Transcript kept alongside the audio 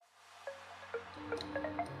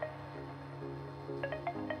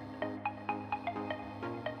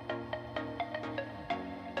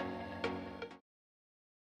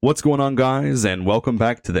What's going on, guys, and welcome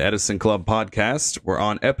back to the Edison Club podcast. We're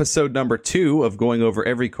on episode number 2 of going over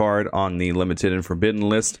every card on the limited and forbidden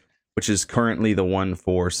list, which is currently the one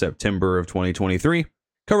for September of 2023.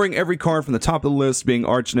 Covering every card from the top of the list being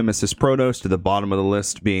Arch Nemesis Protos to the bottom of the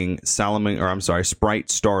list being Sprite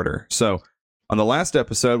Starter. So, on the last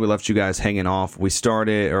episode, we left you guys hanging off. We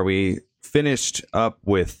finished up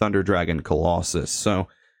with Thunder Dragon Colossus. So,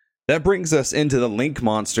 that brings us into the Link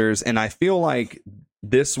monsters, and I feel like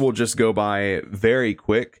this will just go by very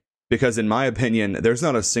quick because, in my opinion, there's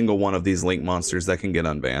not a single one of these Link monsters that can get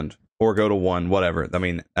unbanned or go to 1, whatever. I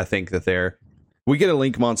mean, I think that we get a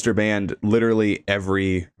Link monster banned literally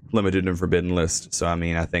every limited and forbidden list. So, I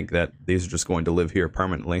mean, I think that these are just going to live here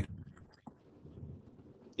permanently.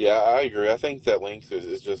 Yeah, I agree. I think that Link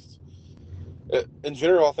is just, in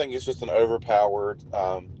general, I think it's just an overpowered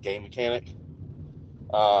game mechanic.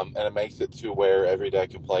 And it makes it to where every deck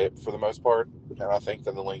can play it for the most part. And I think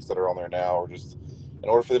that the Links that are on there now are just, in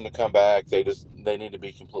order for them to come back, they need to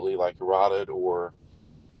be completely like rotted or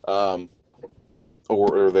they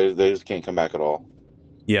just can't come back at all.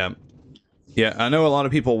 Yeah, I know a lot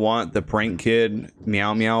of people want the Prank Kid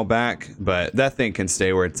Meow Meow back, but that thing can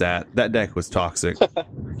stay where it's at. That deck was toxic.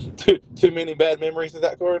 Too many bad memories of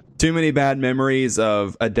that card? Too many bad memories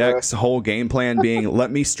of a deck's whole game plan being,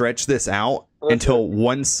 let me stretch this out until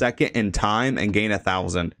 1 second in time and gain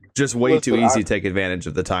 1,000. Just way too easy to take advantage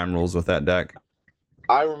of the time rules with that deck.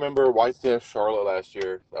 I remember YCS Charlotte last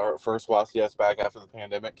year, our first YCS back after the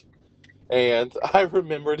pandemic. And I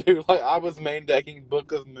remember, dude, like I was main decking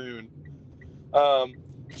Book of Moon.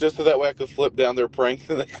 Just so that way I could flip down their pranks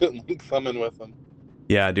and they couldn't Link summon with them.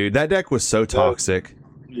 Yeah, dude, that deck was so toxic.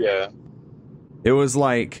 Yeah. It was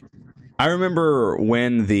like, I remember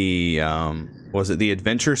when the the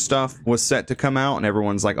adventure stuff was set to come out and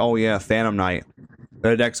everyone's like, oh yeah, Phantom Knight,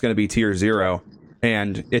 the deck's going to be tier 0,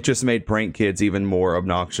 and it just made Prank Kids even more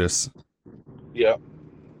obnoxious. Yeah.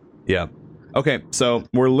 Okay, so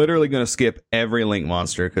we're literally going to skip every Link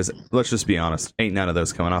monster because, let's just be honest, ain't none of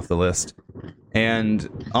those coming off the list. And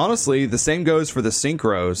honestly, the same goes for the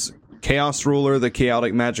Synchros. Chaos Ruler, the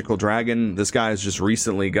Chaotic Magical Dragon, this guy has just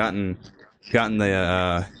recently gotten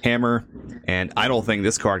the hammer, and I don't think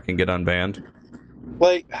this card can get unbanned.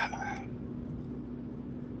 Like,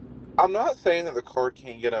 I'm not saying that the card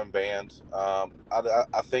can't get unbanned.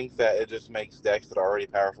 I think that it just makes decks that are already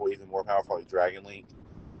powerful even more powerful, like Dragon Link.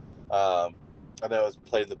 I know it's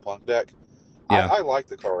played the Plunk deck. Yeah. I like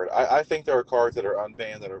the card. I think there are cards that are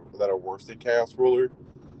unbanned that are worse than Chaos Ruler.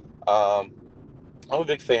 I'm a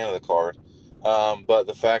big fan of the card, but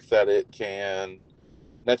the fact that it can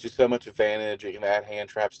net you so much advantage, it can add hand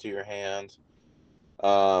traps to your hand.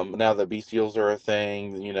 Now that bestials are a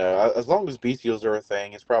thing, you know, as long as bestials are a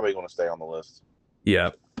thing, it's probably going to stay on the list. Yeah.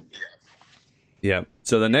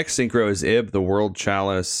 So the next synchro is Ib, the World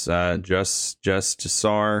Chalice,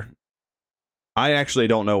 Justisar. I actually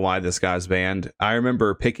don't know why this guy's banned. I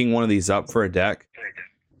remember picking one of these up for a deck,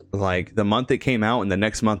 like the month it came out, and the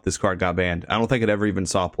next month this card got banned. I don't think it ever even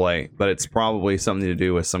saw play, but it's probably something to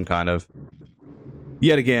do with some kind of,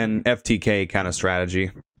 yet again, FTK kind of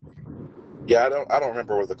strategy. Yeah, I don't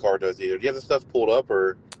remember what the card does either. Do you have the stuff pulled up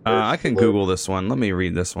or I can Google this one. Let me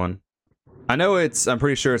read this one. I know I'm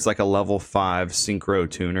pretty sure it's like a level 5 synchro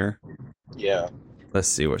tuner. Yeah. Let's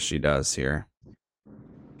see what she does here.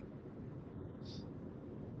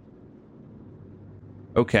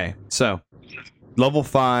 Okay, so level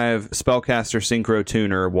 5 spellcaster synchro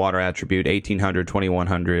tuner, water attribute 1800,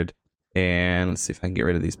 2100, and let's see if I can get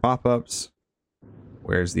rid of these pop-ups.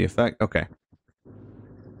 Where's the effect? Okay.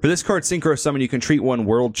 For this card, Synchro Summon, you can treat one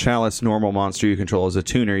World Chalice normal monster you control as a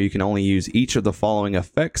tuner. You can only use each of the following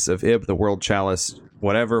effects of Ib, the World Chalice,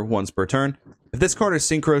 whatever, once per turn. If this card is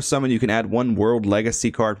Synchro Summon, you can add one World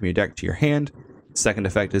Legacy card from your deck to your hand. Second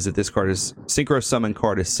effect is if this card is Synchro Summon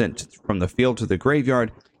card is sent from the field to the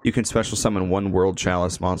graveyard, you can special summon one World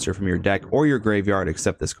Chalice monster from your deck or your graveyard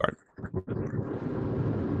except this card.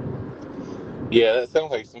 Yeah, that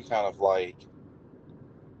sounds like some kind of like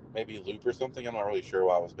maybe loop or something. I'm not really sure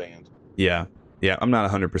why it was banned. Yeah, I'm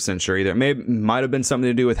not 100% sure either. Might have been something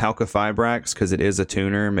to do with Halka Fibrax because it is a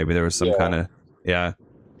tuner. Maybe there was some kind of, yeah. And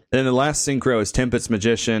then the last synchro is Tempest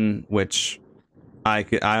Magician, which I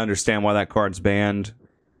understand why that card's banned,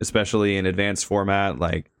 especially in advanced format.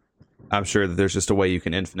 Like, I'm sure that there's just a way you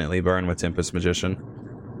can infinitely burn with Tempest Magician.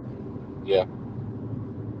 Yeah.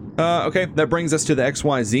 Okay, that brings us to the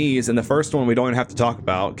XYZs, and the first one we don't even have to talk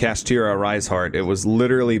about, Kashtira Riseheart. It was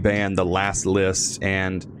literally banned the last list,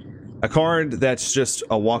 and a card that's just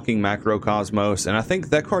a walking macrocosmos, and I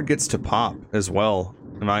think that card gets to pop as well.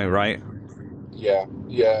 Am I right? Yeah,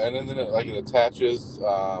 and then it attaches.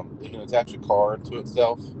 You can attach a card to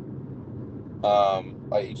itself.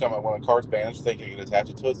 Like each time one card's banished, they can attach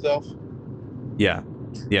it to itself. Yeah.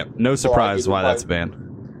 Yeah. No So like it surprise why just that's like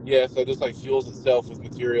banned. yeah, so it just like fuels itself with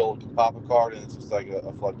material. It can pop a card, and it's just like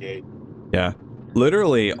a floodgate. Yeah.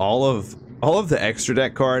 Literally all of the extra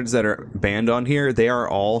deck cards that are banned on here, they are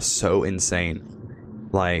all so insane.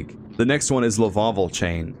 Like the next one is Lavaval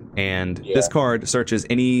Chain, and this Yeah, card searches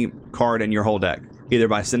any card in your whole deck, either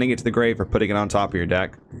by sending it to the grave or putting it on top of your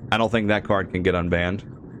deck. I don't think that card can get unbanned.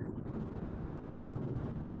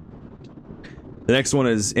 The next one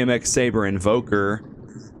is MX Saber Invoker.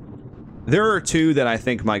 There are two that I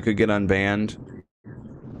think might could get unbanned.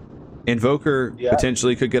 Invoker yeah.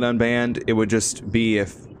 potentially could get unbanned. It would just be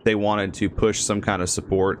if they wanted to push some kind of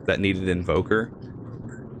support that needed Invoker.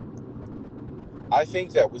 I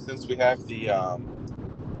think that since we have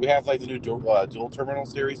like the new dual terminal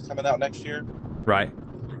series coming out next year. Right.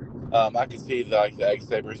 I can see the Egg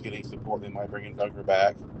Sabers getting support. They might bring Invoker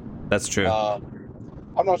back. That's true.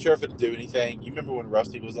 I'm not sure if it'd do anything. You remember when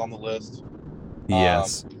Rusty was on the list?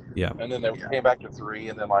 Yes. Yeah. And then they came back to 3,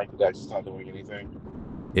 and then like the deck's just not doing anything.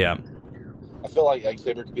 Yeah. I feel like Egg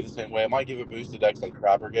Saber could be the same way. It might give a boost to decks like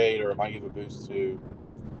Trap Brigade, or it might give a boost to.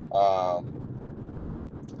 I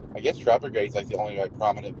guess Trap Brigade's like the only like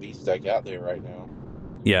prominent beast deck out there right now.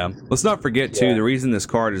 Yeah. Let's not forget too, the reason this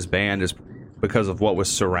card is banned is because of what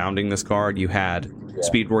was surrounding this card. You had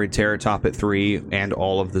Speed Worried Terratop at 3 and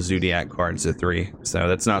all of the Zodiac cards at 3. So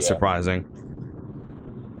that's not surprising.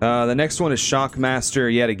 The next one is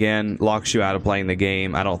Shockmaster. Yet again, locks you out of playing the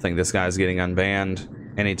game. I don't think this guy's getting unbanned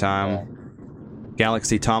anytime.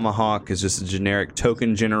 Galaxy Tomahawk is just a generic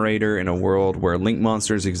token generator in a world where link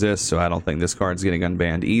monsters exist, so I don't think this card's getting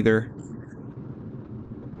unbanned either.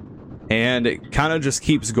 And it kind of just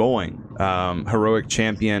keeps going. Heroic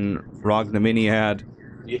Champion Rognaminiad.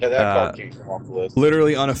 Yeah, that card can't come off the list.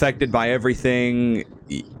 Literally unaffected by everything.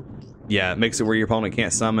 Yeah, it makes it where your opponent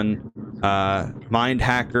can't summon. Mind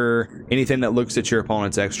Hacker, anything that looks at your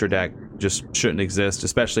opponent's extra deck just shouldn't exist,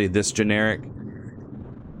 especially this generic.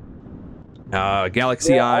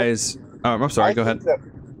 Galaxy Eyes. I'm sorry, go ahead.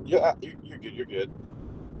 You're good, you're good.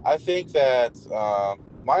 I think that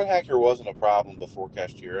Mind Hacker wasn't a problem before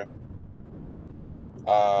Kashtira.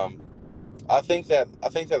 I think that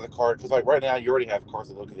the card, because like right now you already have cards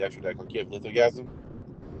that look at the extra deck, like you have Lithogasm.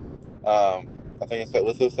 I think it's that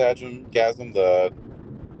Lithogasm, the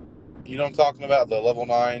you know what I'm talking about, the level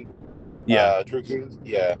 9 True King.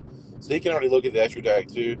 Yeah. So you can already look at the extra deck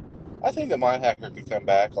too. I think that Mind Hacker could come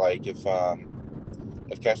back like if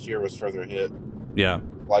Kashtira was further hit. Yeah.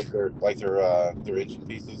 Like their engine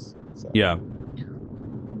pieces. So. Yeah.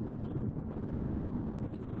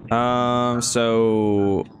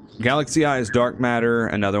 So Galaxy Eyes Dark Matter,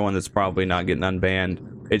 another one that's probably not getting unbanned.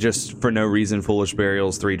 It just, for no reason, Foolish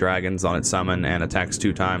Burials 3 dragons on its summon and attacks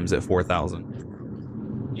 2 times at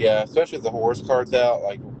 4,000. Yeah, especially if the horse card's out,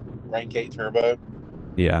 like rank 8 turbo.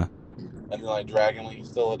 Yeah. And then like Dragon League's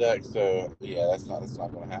still a deck, so yeah, that's not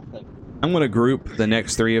going to happen. I'm going to group the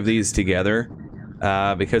next 3 of these together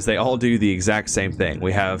because they all do the exact same thing.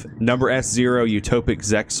 We have number S0, Utopic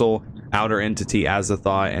Zexal, Outer Entity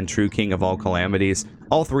Azathoth, and True King of All Calamities.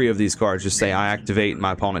 All 3 of these cards just say I activate and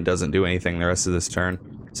my opponent doesn't do anything the rest of this turn.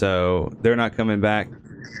 So they're not coming back.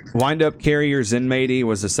 Wind Up Carrier Zenmaity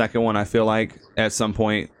was the second one I feel like at some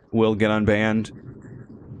point will get unbanned.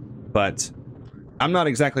 But I'm not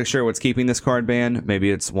exactly sure what's keeping this card banned.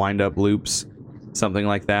 Maybe it's Wind Up Loops, something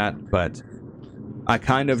like that. But I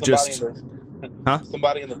kind of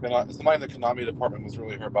somebody in the Konami department was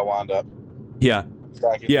really hurt by Wind Up. Yeah.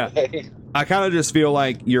 I kind of just feel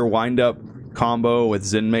like your Wind Up combo with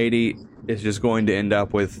Zenmaity is just going to end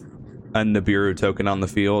up with a Nibiru token on the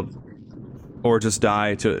field, or just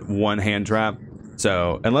die to 1 hand trap.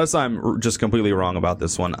 So unless I'm just completely wrong about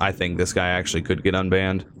this one, I think this guy actually could get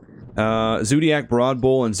unbanned. Zodiac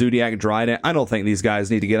Broadbull and Zodiac Dryden, I don't think these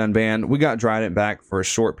guys need to get unbanned. We got Dryden back for a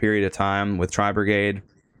short period of time with Tri Brigade,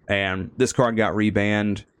 and this card got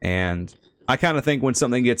rebanned, and I kind of think when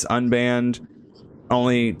something gets unbanned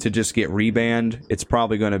only to just get rebanned, it's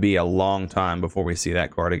probably going to be a long time before we see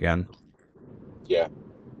that card again. Yeah.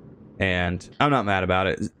 And I'm not mad about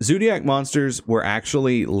it. Zodiac monsters were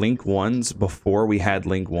actually Link 1s before we had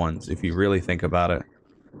Link 1s, if you really think about it.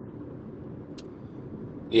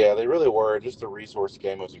 Yeah, they really were. Just the resource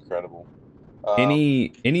game was incredible.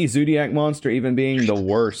 Any Zodiac monster, even being the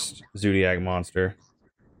worst Zodiac monster,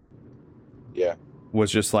 was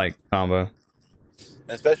just like combo. And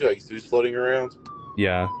especially like Zeus floating around.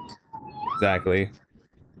 Yeah, exactly.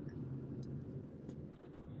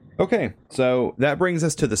 Okay, so that brings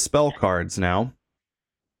us to the spell cards now.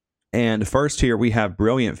 And first here we have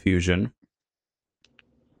Brilliant Fusion.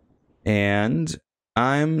 And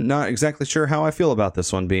I'm not exactly sure how I feel about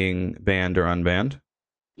this one being banned or unbanned.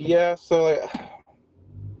 Yeah, so like,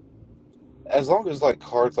 as long as like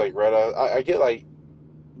cards like Red Eyes, I get like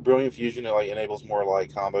Brilliant Fusion, it like enables more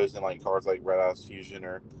like combos than like cards like Red Eyes Fusion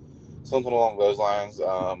or something along those lines.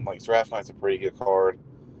 Like Seraph Knight's a pretty good card.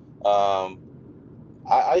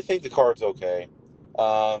 I think the card's okay.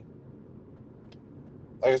 Um,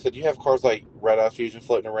 like I said, you have cards like Red Eye Fusion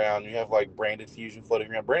floating around. You have like Branded Fusion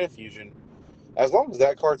floating around. Branded Fusion, as long as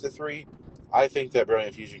that card's a 3, I think that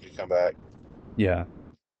Brilliant Fusion could come back. Yeah.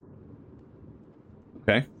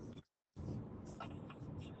 Okay.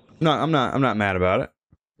 No, I'm not mad about it.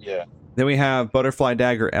 Yeah. Then we have Butterfly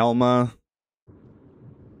Dagger Elma.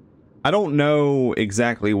 I don't know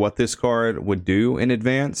exactly what this card would do in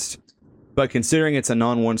advanced, but considering it's a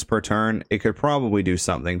non-once per turn, it could probably do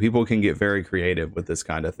something. People can get very creative with this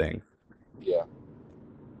kind of thing. Yeah.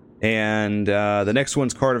 And the next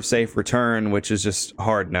one's Card of Safe Return, which is just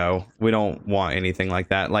hard no. We don't want anything like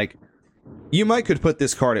that. Like, you could put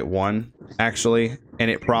this card at 1, actually, and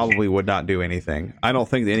it probably would not do anything. I don't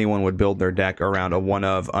think that anyone would build their deck around a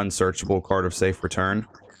 1-of unsearchable Card of Safe Return.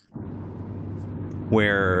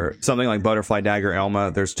 Where something like Butterfly Dagger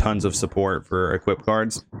Elma, there's tons of support for equip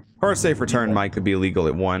cards. Card of Safe Return could be legal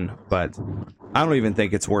at 1, but I don't even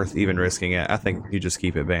think it's worth even risking it. I think you just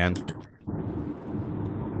keep it banned.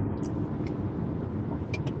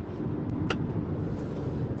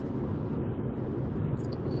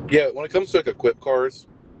 Yeah, when it comes to like equip cards,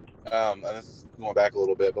 and this is going back a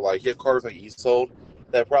little bit, but like you have cards like E18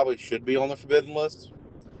 that probably should be on the forbidden list.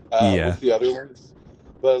 With the other ones.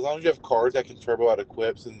 But as long as you have cards that can turbo out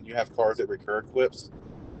equips and you have cards that recur equips,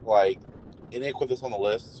 like any equip that's on the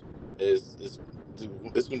list is it's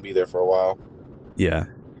going to be there for a while. Yeah.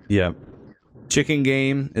 Yeah. Chicken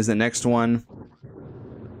Game is the next one.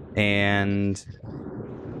 And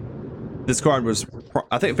this card was,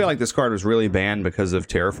 I feel like this card was really banned because of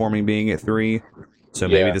terraforming being at 3. So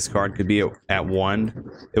maybe this card could be at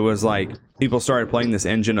 1. It was like people started playing this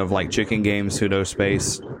engine of like Chicken Game, Pseudo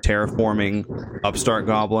Space, Terraforming, Upstart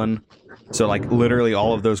Goblin. So like literally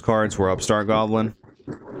all of those cards were Upstart Goblin.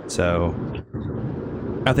 So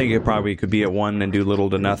I think it probably could be at 1 and do little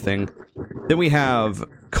to nothing. Then we have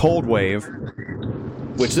Cold Wave,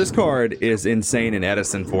 which this card is insane in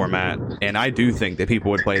Edison format, and I do think that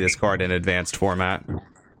people would play this card in advanced format.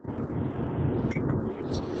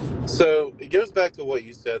 So it goes back to what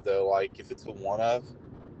you said though, like if it's a 1-of,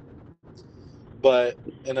 but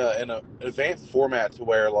in an advanced format to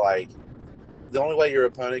where like the only way your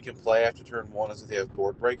opponent can play after turn 1 is if they have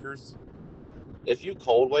board breakers. If you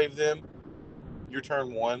Cold Wave them, your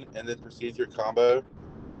turn 1 and then proceed your combo,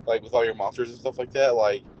 like with all your monsters and stuff like that,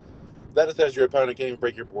 like that just says your opponent can't even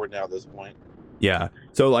break your board now at this point. Yeah.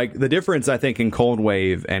 So like the difference I think in Cold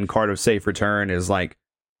Wave and Card of Safe Return is like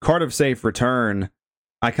Card of Safe Return,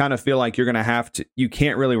 I kind of feel like you're going to have to, you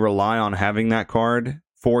can't really rely on having that card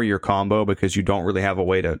for your combo because you don't really have a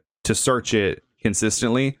way to search it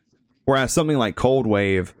consistently. Whereas something like Cold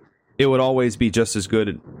Wave, it would always be just as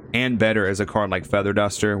good and better as a card like Feather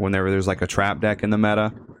Duster whenever there's like a trap deck in the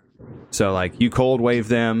meta. So like you Cold Wave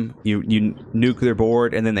them, you nuke their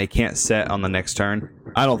board, and then they can't set on the next turn.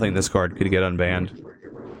 I don't think this card could get unbanned.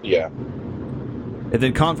 Yeah. And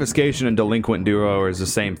then Confiscation and Delinquent Duo is the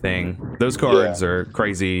same thing. Those cards are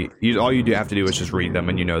crazy. All you have to do is just read them,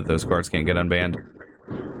 and you know that those cards can't get unbanned.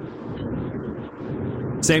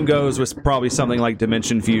 Same goes with probably something like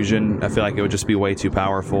Dimension Fusion. I feel like it would just be way too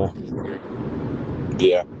powerful.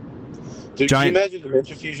 Yeah. Dude, can you imagine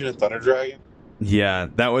Dimension Fusion and Thunder Dragon? Yeah,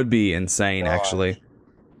 that would be insane, actually.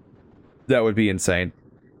 That would be insane.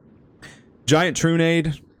 Giant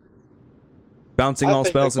Trunade. Bouncing all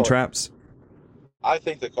spells and traps. I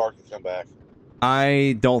think the card could come back.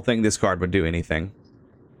 I don't think this card would do anything.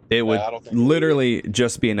 It would literally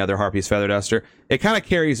just be another Harpy's Feather Duster. It kind of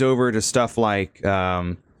carries over to stuff like...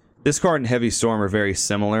 this card and Heavy Storm are very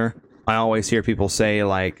similar. I always hear people say,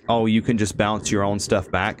 like, oh, you can just bounce your own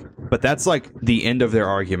stuff back. But that's, like, the end of their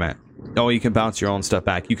argument. Oh, you can bounce your own stuff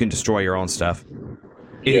back. You can destroy your own stuff.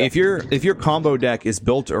 Yeah. If your combo deck is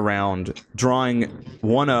built around drawing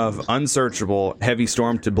 1-of unsearchable Heavy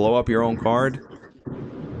Storm to blow up your own card...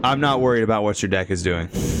 I'm not worried about what your deck is doing.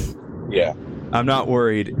 Yeah. I'm not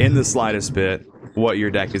worried in the slightest bit what your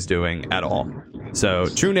deck is doing at all. So,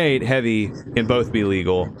 Trunade, Heavy can both be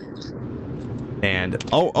legal. And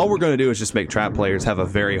all we're going to do is just make trap players have a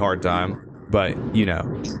very hard time. But, you know,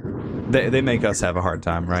 they make us have a hard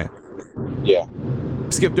time, right? Yeah.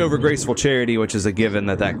 skipped over Graceful Charity, which is a given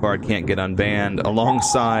that card can't get unbanned,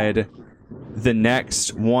 alongside the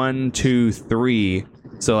next 1, 2, 3.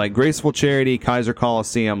 So like Graceful Charity, Kaiser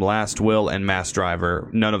Coliseum, Last Will, and Mass Driver.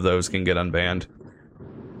 None of those can get unbanned.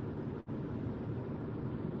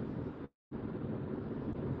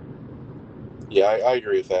 Yeah, I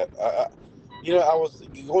agree with that. I was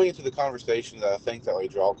going into the conversation that I think that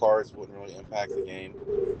like draw cards wouldn't really impact the game,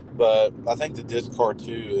 but I think the discard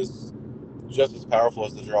 2 is just as powerful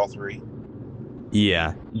as the draw 3.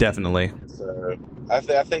 Yeah, definitely. So I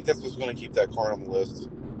think that's what's going to keep that card on the list.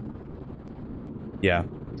 Yeah.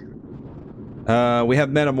 We have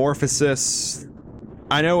Metamorphosis.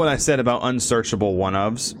 I know what I said about unsearchable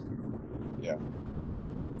one-ofs. Yeah.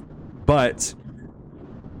 But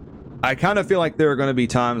I kind of feel like there are going to be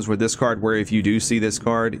times with this card where if you do see this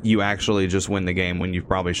card, you actually just win the game when you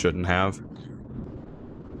probably shouldn't have.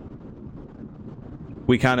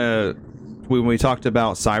 When we talked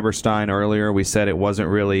about Cyberstein earlier, we said it wasn't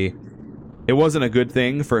a good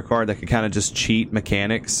thing for a card that could kind of just cheat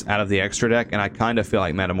mechanics out of the extra deck, and I kind of feel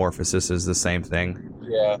like Metamorphosis is the same thing.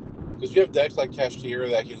 Yeah, because you have decks like Cashier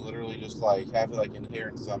that can literally just like have it like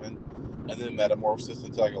inherent summon, and then Metamorphosis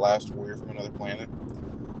into like a Last Warrior from another planet,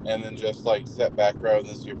 and then just like set back row, and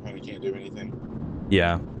then so your opponent can't do anything.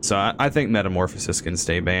 Yeah, so I think Metamorphosis can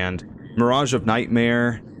stay banned. Mirage of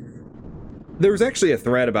Nightmare. There was actually a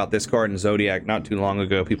thread about this card in Zodiac not too long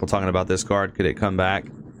ago, people talking about this card, could it come back?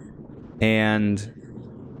 And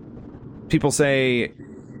people say,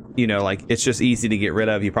 like, it's just easy to get rid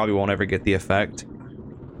of, you probably won't ever get the effect.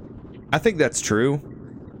 I think that's true.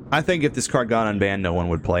 I think if this card got unbanned, no one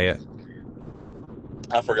would play it.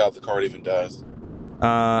 I forgot the card even does.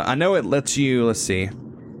 I know it lets you, let's see.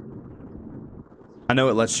 I know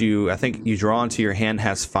it lets you, I think you draw into your hand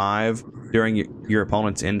has 5 during your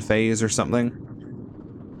opponent's end phase or something.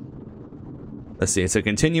 Let's see, it's a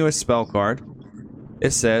continuous spell card.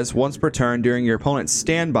 It says, once per turn during your opponent's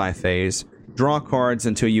standby phase, draw cards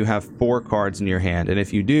until you have 4 cards in your hand. And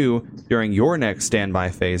if you do, during your next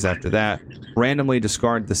standby phase after that, randomly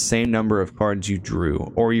discard the same number of cards you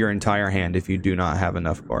drew, or your entire hand if you do not have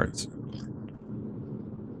enough cards.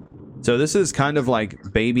 So this is kind of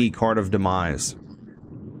like baby Card of Demise.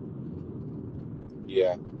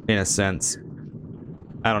 Yeah. In a sense.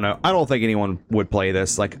 I don't know. I don't think anyone would play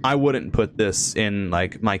this. Like, I wouldn't put this in,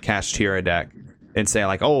 like, my Kashtira deck and say,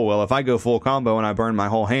 like, oh, well, if I go full combo and I burn my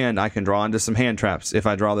whole hand, I can draw into some hand traps if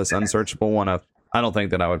I draw this unsearchable one up. I don't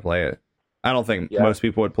think that I would play it. I don't think most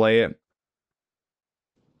people would play it.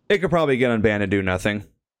 It could probably get unbanned and do nothing.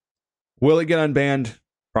 Will it get unbanned?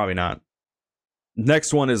 Probably not.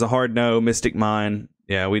 Next one is a hard no, Mystic Mine.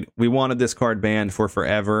 Yeah, we wanted this card banned for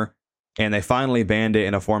forever, and they finally banned it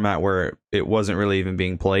in a format where it wasn't really even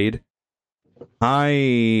being played. When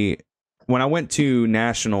I went to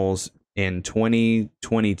Nationals in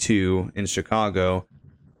 2022 in Chicago,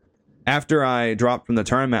 after I dropped from the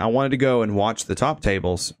tournament, I wanted to go and watch the top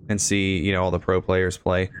tables and see, all the pro players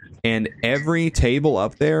play. And every table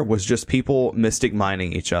up there was just people Mystic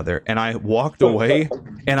Mining each other. And I walked away,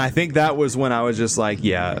 and I think that was when I was just like,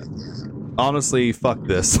 yeah, honestly, fuck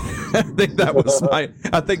this. I think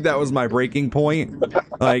that was my breaking point.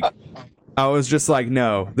 Like, I was just like,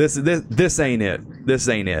 no, this ain't it. This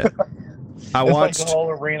ain't it. I watched like the whole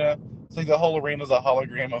arena. It's like the whole arena is a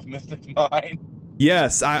hologram of Mystic Mine.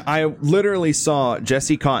 Yes, I literally saw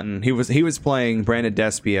Jesse Cotton. He was playing Brandon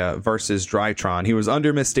Despia versus Drytron. He was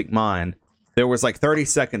under Mystic Mine. There was like 30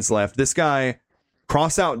 seconds left. This guy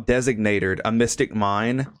cross-out designated a Mystic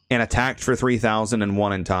Mine and attacked for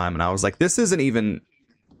 3,001 in time. And I was like, this isn't even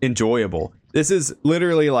enjoyable. This is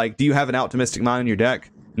literally like, do you have an out to Mystic Mine in your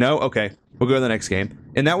deck? No? Okay, we'll go to the next game.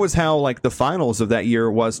 And that was how like the finals of that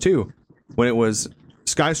year was too. When it was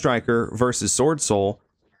Sky Striker versus Sword Soul,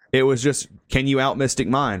 it was just, can you out Mystic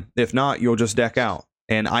Mine? If not, you'll just deck out.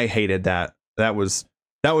 And I hated that. That was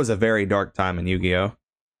a very dark time in Yu-Gi-Oh!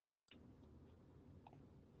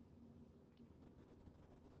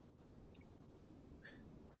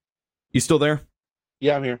 You still there?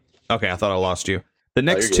 Yeah, I'm here. Okay, I thought I lost you. The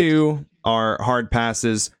next two are hard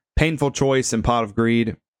passes, Painful Choice and Pot of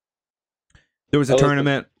Greed. There was a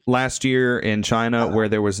tournament last year in China where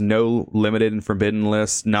there was no limited and forbidden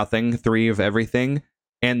list, nothing, 3 of everything.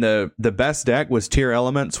 And the best deck was Tier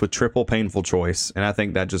Elements with triple Painful Choice. And I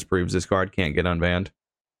think that just proves this card can't get unbanned.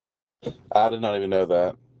 I did not even know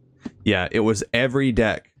that. Yeah, it was every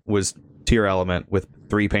deck was Tier Element with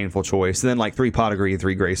 3 Painful Choice. And then like 3 Pot of Greed,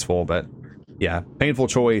 3 Graceful. But yeah, Painful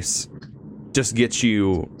Choice just gets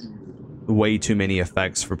you way too many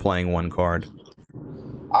effects for playing one card.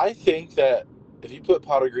 I think that if you put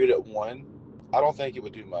Pot of Greed at 1, I don't think it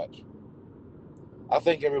would do much. I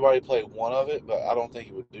think everybody play one of it, but I don't think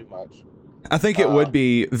it would do much. I think it would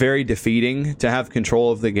be very defeating to have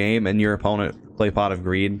control of the game and your opponent play Pot of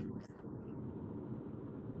Greed.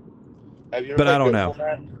 Have you ever But I played don't Goat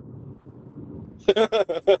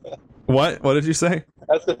know. Format? What did you say?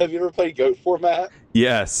 I said, have you ever played Goat Format?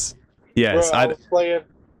 Yes. Bro, I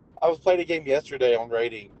was playing a game yesterday on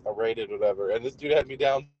rated whatever, and this dude had me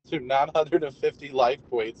down to 950 life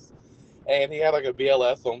points, and he had like a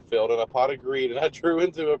BLS on field and a Pot of Greed, and I drew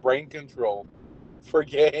into a brain control for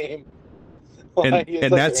game.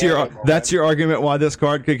 And that's your argument why this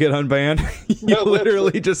card could get unbanned. You No,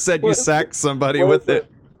 literally just said you sacked somebody with it.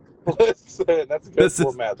 Listen, that's a good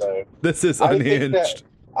format though. This is unhinged.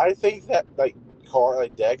 I think that like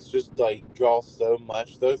decks just like draw so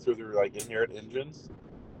much though through their like inherent engines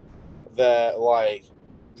that like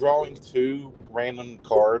drawing 2 random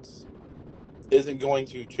cards isn't going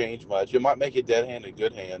to change much. It might make a dead hand a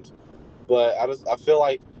good hand, but I feel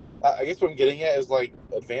like I guess what I'm getting at is like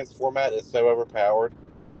advanced format is so overpowered,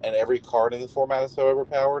 and every card in this format is so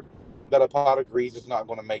overpowered that a Pot of Greed is not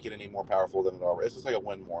going to make it any more powerful than it already. It's just like a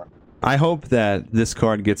win more. I hope that this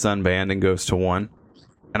card gets unbanned and goes to 1.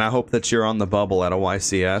 And I hope that you're on the bubble at a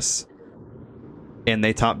YCS and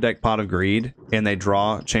they top deck Pot of Greed and they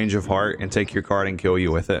draw Change of Heart and take your card and kill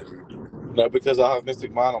you with it. No, because I have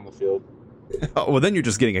Mystic Mind on the field. Oh, well, then you're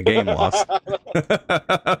just getting a game loss.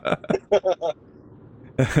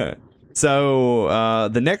 So,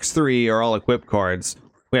 the next 3 are all equip cards.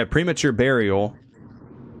 We have Premature Burial,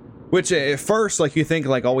 which at first, like, you think,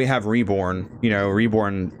 like, oh, we have Reborn. You know,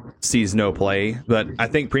 Reborn sees no play, but I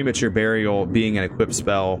think Premature Burial being an equipped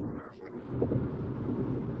spell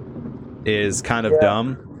is kind of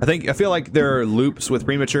dumb. I feel like there are loops with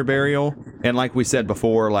Premature Burial, and like we said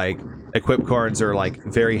before, like, equip cards are, like,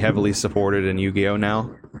 very heavily supported in Yu-Gi-Oh!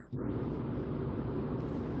 Now.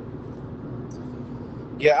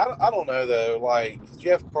 Yeah, I don't know, though. Like,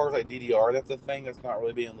 you have cards like DDR, that's a thing that's not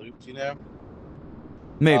really being looped, you know?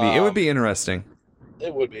 Maybe. It would be interesting.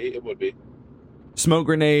 It would be. Smoke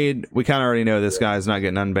Grenade, we kind of already know this guy's not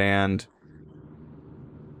getting unbanned.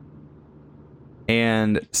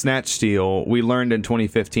 And Snatch Steal, we learned in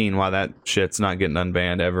 2015 why that shit's not getting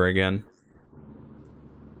unbanned ever again.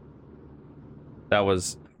 That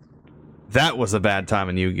was a bad time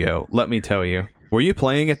in Yu-Gi-Oh! Let me tell you. Were you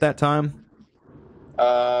playing at that time?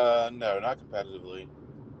 No, not competitively.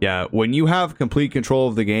 Yeah, when you have complete control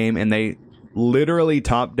of the game and they literally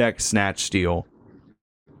top deck Snatch Steal,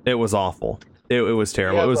 it was awful. It was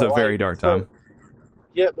terrible. Yeah, it was a very dark time.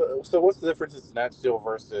 Yeah, but so what's the difference in Snatch Steal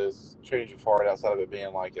versus Change of Heart outside of it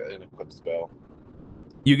being like an equipped spell?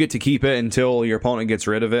 You get to keep it until your opponent gets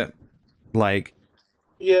rid of it. Like,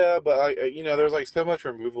 yeah, but there's like so much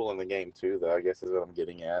removal in the game too, though. I guess is what I'm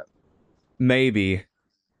getting at. Maybe.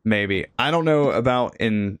 I don't know about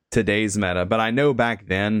in today's meta, but I know back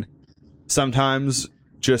then, sometimes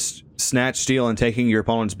just Snatch Steal and taking your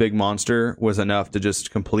opponent's big monster was enough to just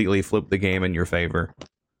completely flip the game in your favor.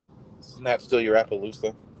 Snatch Steal your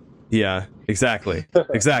Appaloosa. Yeah, exactly.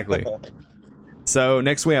 So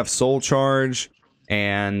next we have Soul Charge,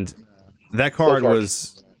 and that card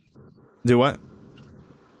was... Do what?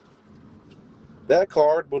 That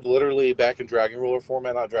card would literally, back in Dragon Ruler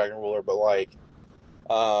format, not Dragon Ruler, but like,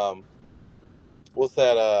 what's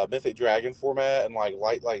that, Mythic Dragon format and like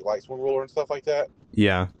Lightsworn Ruler and stuff like that?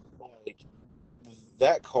 Yeah. Like,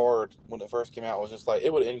 that card, when it first came out, was just like,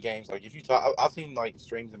 it would end games. Like, if you I've seen like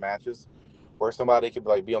streams and matches where somebody could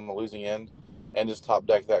like be on the losing end and just top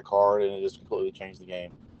deck that card and it just completely changed the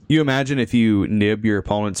game. You imagine if you nib your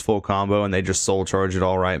opponent's full combo and they just soul charge it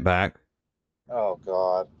all right back? Oh,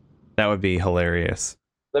 God. That would be hilarious.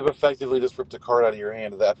 They've effectively just ripped a card out of your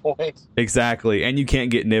hand at that point. Exactly, and you can't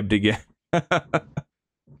get nibbed again.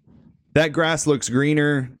 That grass looks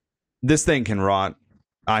greener. This thing can rot.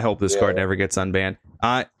 I hope this card never gets unbanned.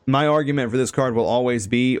 My argument for this card will always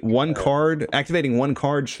be activating one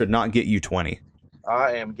card should not get you 20.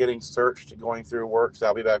 I am getting searched, going through work, so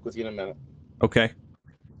I'll be back with you in a minute. Okay.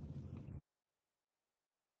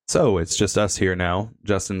 So it's just us here now.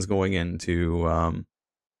 Justin's going into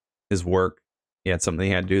his work. He had something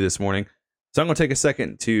he had to do this morning. So I'm going to take a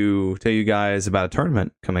second to tell you guys about a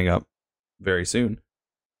tournament coming up very soon.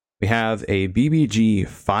 We have a BBG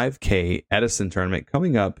 5K Edison tournament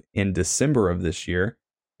coming up in December of this year,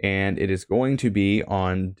 and it is going to be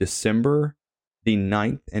on December the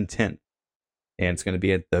 9th and 10th. And it's going to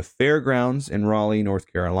be at the Fairgrounds in Raleigh,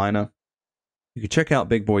 North Carolina. You can check out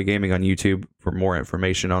Big Boy Gaming on YouTube for more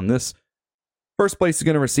information on this. First place is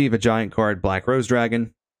going to receive a giant card, Black Rose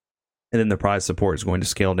Dragon, and then the prize support is going to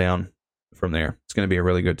scale down from there. It's going to be a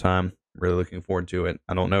really good time. Really looking forward to it.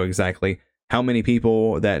 I don't know exactly how many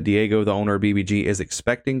people that Diego, the owner of BBG, is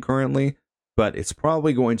expecting currently, but it's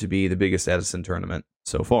probably going to be the biggest Edison tournament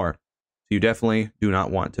so far. You definitely do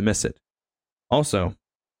not want to miss it. Also,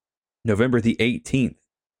 November the 18th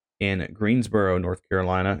in Greensboro, North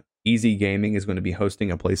Carolina, Easy Gaming is going to be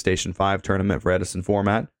hosting a PlayStation 5 tournament for Edison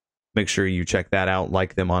format. Make sure you check that out,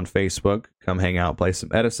 like them on Facebook, come hang out, play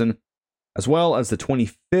some Edison. As well as the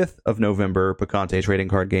 25th of November, Picante Trading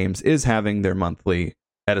Card Games is having their monthly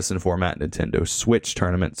Edison format Nintendo Switch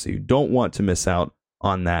tournament, so you don't want to miss out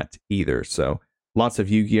on that either. So lots of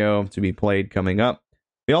Yu-Gi-Oh! To be played coming up.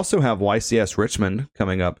 We also have YCS Richmond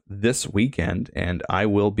coming up this weekend, and I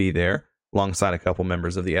will be there alongside a couple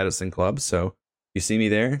members of the Edison Club. So if you see me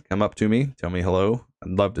there, come up to me, tell me hello.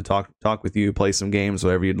 I'd love to talk with you, play some games,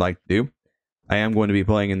 whatever you'd like to do. I am going to be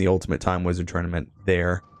playing in the Ultimate Time Wizard tournament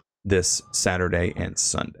there this Saturday and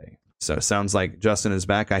Sunday. So sounds like Justin is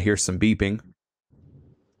back. I hear some beeping.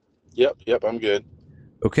 Yep, I'm good.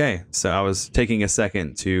 Okay, so I was taking a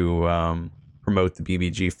second to promote the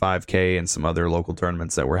BBG 5K and some other local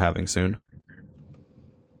tournaments that we're having soon.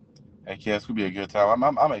 Heck yeah, it's gonna be a good time.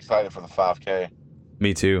 I'm excited for the 5K.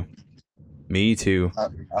 Me too.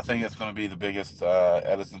 I think it's gonna be the biggest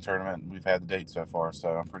Edison tournament we've had to date so far. So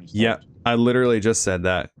I'm pretty stoked. Yeah, I literally just said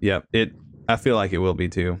that. Yep, I feel like it will be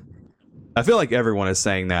too. I feel like everyone is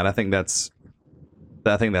saying that. I think that's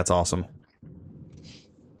awesome.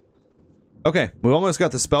 Okay, we've almost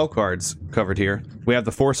got the spell cards covered here. We have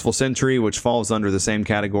the Forceful Sentry, which falls under the same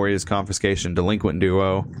category as Confiscation Delinquent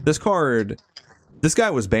Duo. This guy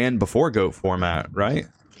was banned before GOAT format, right?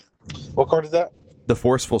 What card is that? The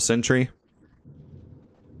Forceful Sentry.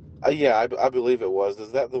 Yeah, I believe it was.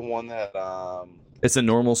 Is that the one that It's a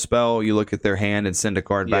normal spell. You look at their hand and send a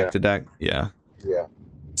card back to deck. Yeah.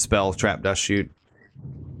 Spell, Trap, Dust Shoot.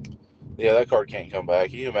 Yeah, that card can't come back.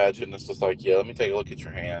 Can you imagine? It's just like, let me take a look at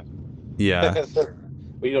your hand. Yeah.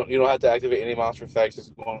 But you don't have to activate any monster effects.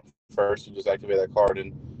 Just going first, you just activate that card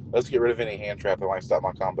and let's get rid of any hand trap that might stop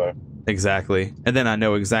my combo. Exactly. And then I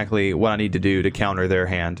know exactly what I need to do to counter their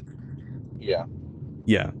hand. Yeah.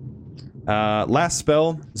 Last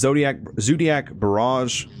spell, Zodiac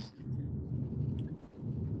Barrage.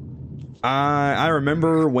 I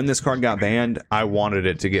remember when this card got banned, I wanted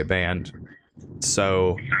it to get banned.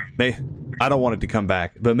 So I don't want it to come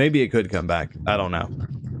back, but maybe it could come back. I don't know.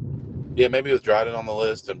 Yeah, maybe it was Dryden on the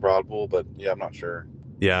list and Broadpool, but yeah, I'm not sure.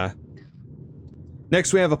 Yeah.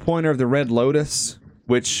 Next, we have a Pointer of the Red Lotus,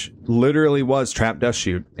 which literally was Trap Dust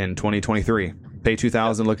Shoot in 2023. Pay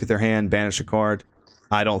 2,000, look at their hand, banish a card.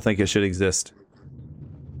 I don't think it should exist.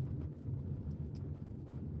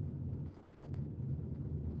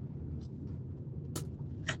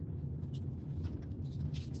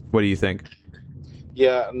 What do you think?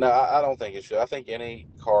 Yeah, no, I don't think it should. I think any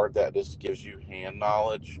card that just gives you hand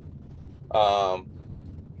knowledge,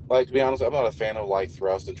 like, to be honest, I'm not a fan of like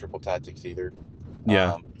Thrust and Triple Tactics either.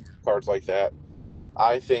 Yeah. Cards like that.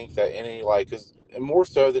 I think that any, like, because more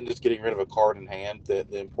so than just getting rid of a card in hand, the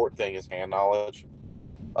important thing is hand knowledge.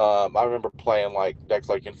 I remember playing like decks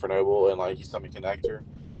like Infernoble and like Summon Connector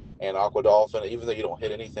and Aqua Dolphin. Even though you don't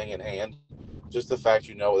hit anything in hand, just the fact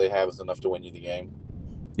you know what they have is enough to win you the game.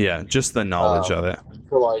 Yeah, just the knowledge of it.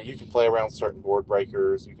 So like you can play around certain board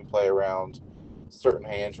breakers, you can play around certain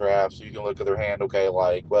hand traps, you can look at their hand, okay,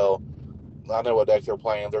 like, well, I know what deck they're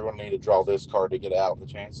playing, they're going to need to draw this card to get out. The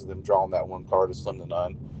chances of them drawing that one card is slim to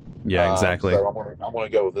none. Yeah, exactly. So I'm going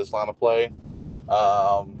to go with this line of play,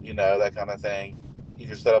 that kind of thing.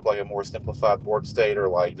 Either set up like a more simplified board state or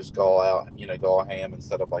like just go all out, go all ham and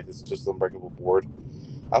set up like this just unbreakable board.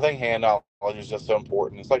 I think hand knowledge is just so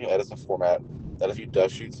important. It's like an Edison format that if you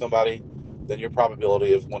dust shoot somebody, then your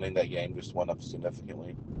probability of winning that game just went up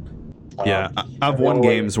significantly. Yeah, I've won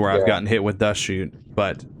games where I've gotten hit with Dust Shoot,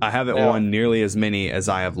 but I haven't won nearly as many as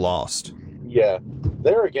I have lost. Yeah,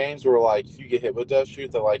 there are games where like if you get hit with Dust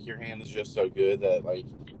Shoot, that like your hand is just so good that like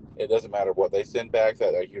it doesn't matter what they send back,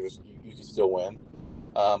 that like you can still win.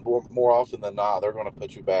 But more often than not, they're going to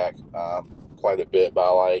put you back quite a bit by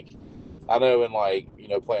like, I know in like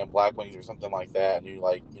playing Black Wings or something like that, and you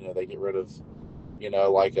like they get rid of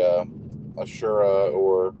like a Shura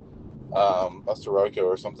or a Sirocco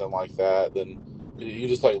or something like that, then you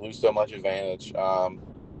just like lose so much advantage.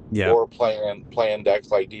 Or playing decks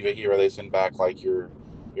like Diva Hero, they send back like your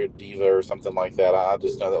Diva or something like that. I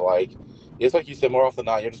just know that like it's like you said, more often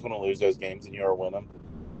than not, you're just going to lose those games than you are win them.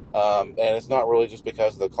 And it's not really just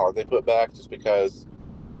because of the card they put back, just because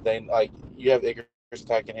they like you have Icarus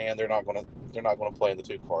attack in hand, they're not going to play in the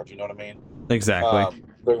two cards. You know what I mean? Exactly.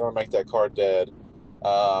 They're going to make that card dead.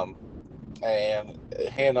 And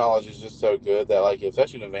hand knowledge is just so good that like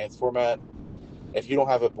especially in advanced format, if you don't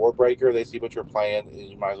have a board breaker, they see what you're playing, and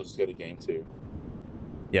you might as well just go to game 2.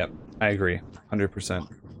 Yep, I agree, 100%.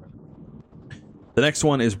 The next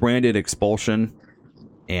one is Branded Expulsion,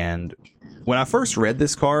 and when I first read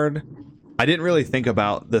this card, I didn't really think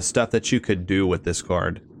about the stuff that you could do with this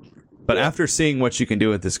card. But after seeing what you can do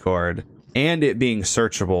with this card, and it being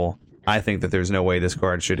searchable, I think that there's no way this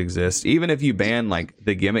card should exist. Even if you ban, like,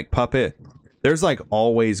 the Gimmick Puppet, there's, like,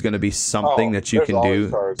 always going to be something that you can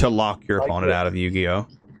do to lock your opponent out of Yu-Gi-Oh!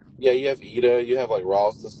 Yeah, you have Ida, you have, like,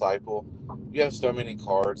 Raw's Disciple. You have so many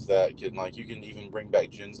cards that can, like, you can even bring back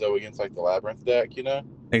Jinzo against, like, the Labyrinth deck, you know?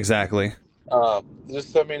 Exactly. There's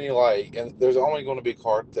so many, like, and there's only going to be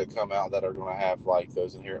cards that come out that are going to have, like,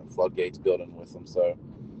 those inherent floodgates built in with them, so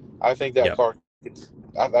I think that card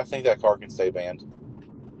I think that card can stay banned.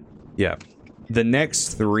 Yeah. The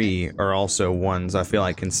next 3 are also ones I feel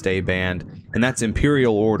like can stay banned, and that's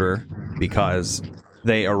Imperial Order, because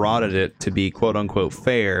they eroded it to be quote-unquote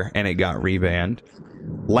fair, and it got rebanned.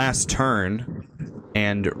 Last Turn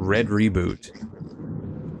and Red Reboot.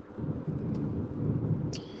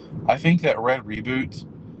 I think that Red Reboot,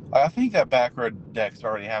 I think that back road decks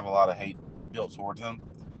already have a lot of hate built towards them.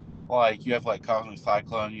 Like, you have, like, Cosmic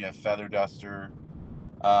Cyclone, you have Feather Duster,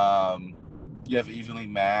 you have Evenly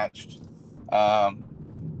Matched.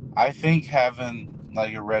 I think having,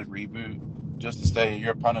 like, a Red Reboot just to say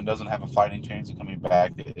your opponent doesn't have a fighting chance of coming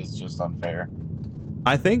back is just unfair.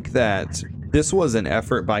 I think that this was an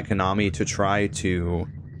effort by Konami to try to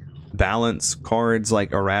balance cards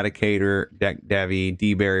like Eradicator, Deck Devi,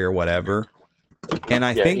 D-Barrier, whatever. And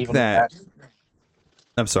I think that...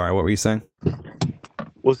 I'm sorry, what were you saying?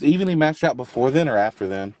 Was Evenly Matched out before then or after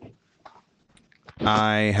then?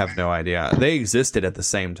 I have no idea. They existed at the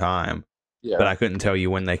same time, but I couldn't tell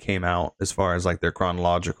you when they came out as far as, like, their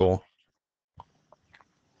chronological.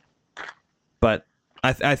 But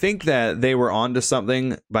I think that they were onto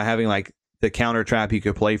something by having, like, the counter trap you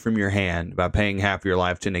could play from your hand by paying half your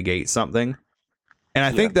life to negate something. And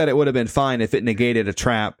I think that it would have been fine if it negated a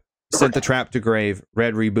trap, sent the trap to grave,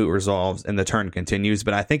 Red Reboot resolves, and the turn continues.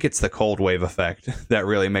 But I think it's the Cold Wave effect that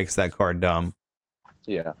really makes that card dumb.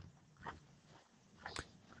 Yeah.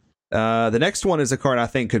 The next one is a card I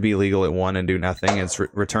think could be legal at 1 and do nothing. It's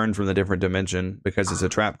Return from the Different Dimension, because it's a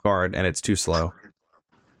trap card and it's too slow.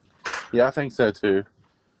 Yeah, I think so too.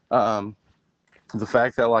 The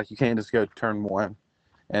fact that, like, you can't just go turn 1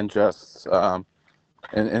 and just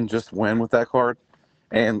and just win with that card,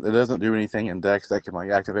 and it doesn't do anything in decks that can, like,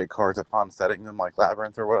 activate cards upon setting them, like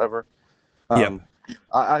Labyrinth or whatever.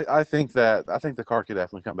 I think the card could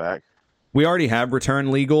definitely come back. We already have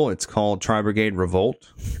Return legal. It's called Tri-Brigade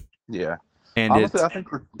Revolt. Yeah, and honestly, it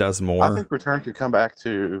does more. I think Return could come back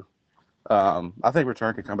to. I think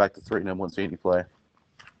Return could come back to 3 and won't see any play.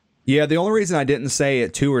 Yeah, the only reason I didn't say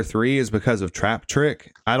at 2 or 3 is because of Trap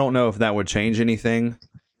Trick. I don't know if that would change anything,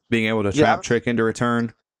 being able to Trap Trick into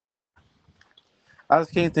Return. I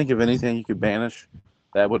just can't think of anything you could banish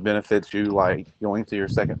that would benefit you, like, going to your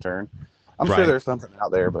second turn. I'm sure there's something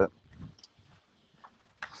out there, but...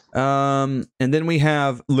 And then we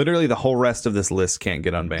have literally the whole rest of this list can't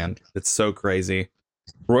get unbanned. It's so crazy.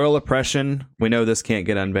 Royal Oppression, we know this can't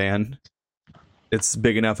get unbanned. It's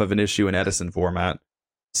big enough of an issue in Edison format.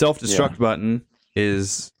 Self-Destruct button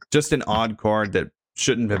is just an odd card that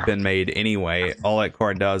shouldn't have been made anyway. All that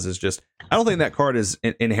card does is just... I don't think that card is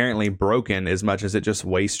inherently broken as much as it just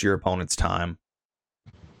wastes your opponent's time.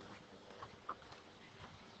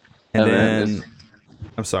 And then...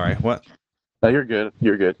 I'm sorry, what? No, you're good.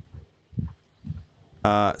 You're good.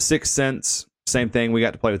 6 Cents, same thing. We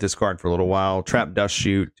got to play with this card for a little while. Trap Dust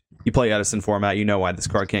Shoot. You play Edison format, you know why this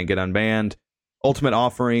card can't get unbanned. Ultimate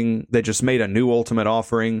Offering, they just made a new Ultimate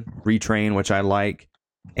Offering, Retrain, which I like,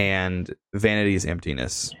 and Vanity's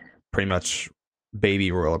Emptiness. Pretty much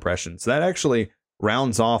baby Royal Oppression. So that actually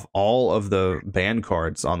rounds off all of the banned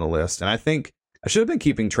cards on the list. And I think I should have been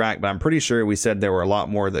keeping track, but I'm pretty sure we said there were a lot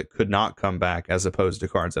more that could not come back as opposed to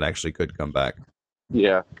cards that actually could come back.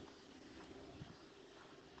 Yeah.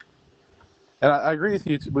 And I agree with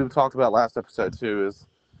you. We talked about last episode too, is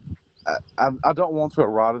I don't want to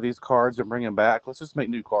errata these cards and bring them back. Let's just make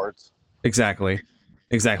new cards. Exactly.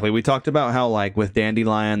 We talked about how, like, with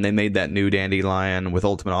Dandelion, they made that new Dandelion. With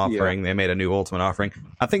Ultimate Offering, they made a new Ultimate Offering.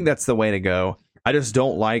 I think that's the way to go. I just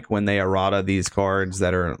don't like when they errata these cards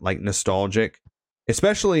that are, like, nostalgic.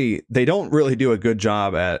 Especially, they don't really do a good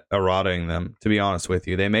job at errataing them, to be honest with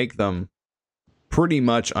you. They make them pretty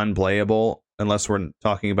much unplayable, unless we're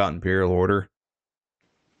talking about Imperial Order.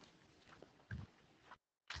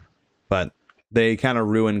 But they kind of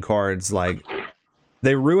ruin cards, like...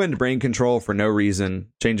 They ruined Brain Control for no reason.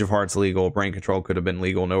 Change of Heart's legal. Brain Control could have been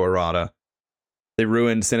legal. No errata. They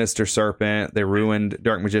ruined Sinister Serpent. They ruined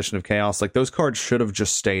Dark Magician of Chaos. Like, those cards should have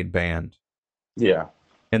just stayed banned. Yeah.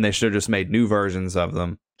 And they should have just made new versions of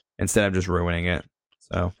them instead of just ruining it.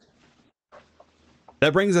 So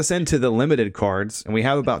that brings us into the limited cards, and we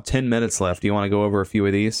have about 10 minutes left. Do you want to go over a few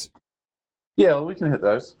of these? Yeah, we can hit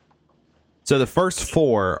those. So the first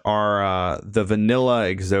 4 are the vanilla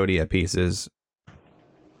Exodia pieces.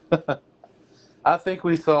 I think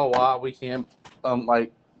we saw why we can't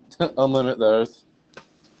unlimit those.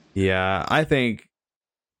 Yeah, I think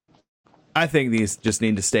these just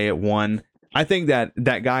need to stay at 1. I think that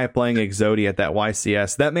guy playing Exodia at that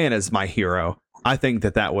YCS, that man is my hero. I think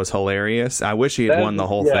that was hilarious. I wish he had won the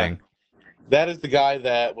whole thing. That is the guy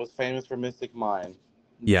that was famous for Mystic Mine.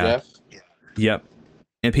 Yeah. Jeff? Yep.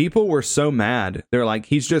 And people were so mad. They're like,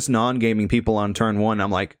 he's just non-gaming people on turn 1.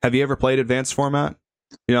 I'm like, have you ever played advanced format?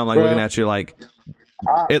 You know, I'm like looking at you like,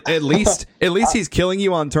 at least he's killing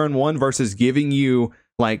you on turn 1 versus giving you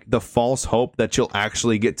like the false hope that you'll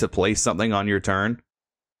actually get to play something on your turn.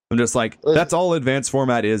 I'm just like, that's all advanced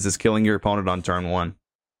format is killing your opponent on turn 1.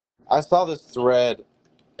 I saw this thread,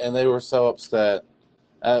 and they were so upset.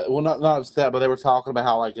 Well, not upset, but they were talking about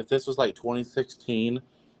how like if this was like 2016,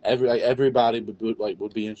 everybody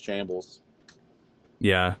would be in shambles.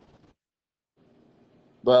 Yeah.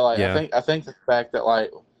 But like I think the fact that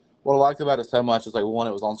like what I liked about it so much is like one,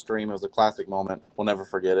 it was on stream, it was a classic moment. We'll never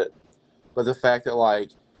forget it. But the fact that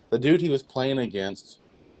like the dude he was playing against,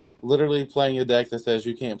 literally playing a deck that says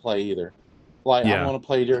you can't play either. Like I want to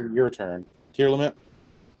play during your turn. Tier limit.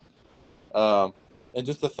 And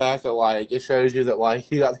just the fact that like it shows you that like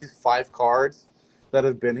you got these 5 cards that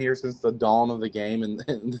have been here since the dawn of the game in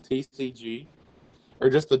the TCG, or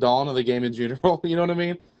just the dawn of the game in general. You know what I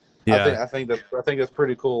mean? Yeah. I think that's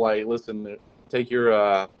pretty cool. Like, listen, take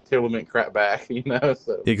your tier limit crap back. You know?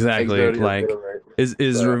 So exactly. Exodia like,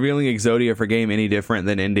 is revealing Exodia for game any different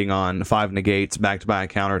than ending on 5 negates, backed by a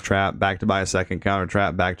counter trap, backed by a second counter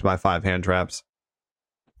trap, backed by 5 hand traps?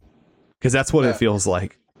 Because that's what it feels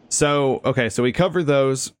like. So, okay, so we covered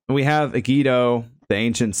those. We have Agido, the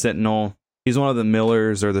Ancient Sentinel. He's one of the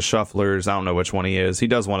millers or the shufflers. I don't know which one he is. He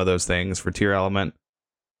does one of those things for tier element.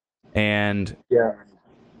 And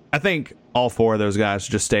I think all 4 of those guys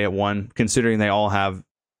should just stay at 1, considering they all have,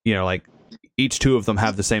 you know, like each 2 of them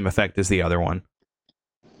have the same effect as the other one.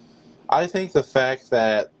 I think the fact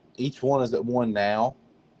that each one is at 1 now,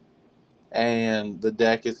 and the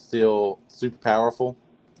deck is still super powerful.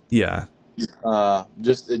 Yeah.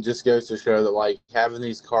 It just goes to show that like having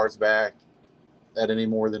these cards back at any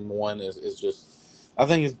more than 1 is just, I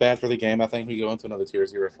think it's bad for the game. I think we go into another tier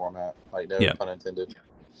 0 format. Like, no pun intended.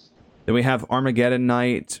 Then we have Armageddon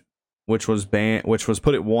Knight, which was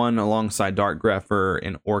put at 1 alongside Dark Grepher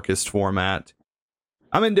in Orchist format.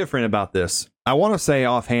 I'm indifferent about this. I want to say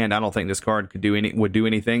offhand, I don't think this card would do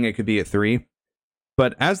anything. It could be at 3.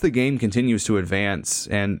 But as the game continues to advance,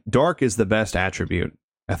 and Dark is the best attribute,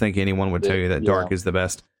 I think anyone would tell you that Dark is the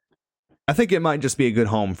best. I think it might just be a good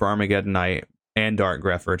home for Armageddon Knight and Dark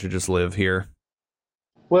Grepher to just live here.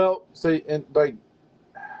 Well, see, and like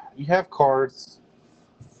you have cards.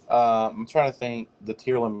 I'm trying to think the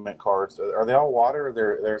tier limit cards. Are they all water, or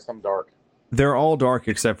there's some dark? They're all dark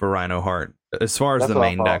except for Rhino Heart, as far as the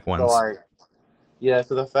main deck ones. So, like, yeah,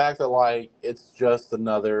 so the fact that like it's just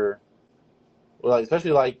another, like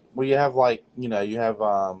especially like when you have like you have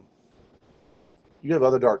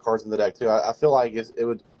other dark cards in the deck too. I feel like it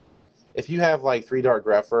would, if you have like 3 Dark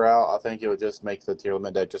Grepher out, I think it would just make the tier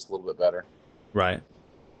limit deck just a little bit better. Right.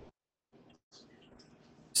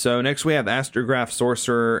 So next we have Astrograph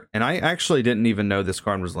Sorcerer, and I actually didn't even know this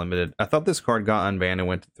card was limited. I thought this card got unbanned and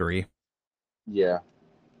went to 3. Yeah.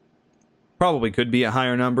 Probably could be at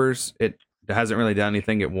higher numbers. It hasn't really done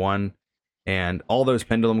anything at 1, and all those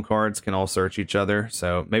Pendulum cards can all search each other,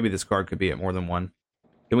 so maybe this card could be at more than 1.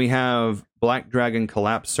 Then we have Black Dragon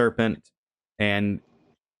Collapse Serpent, and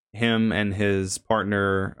him and his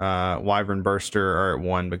partner Wyvern Burster are at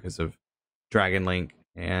 1 because of Dragon Link.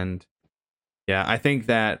 And yeah, I think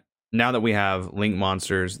that now that we have Link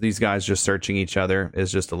monsters, these guys just searching each other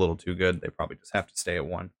is just a little too good. They probably just have to stay at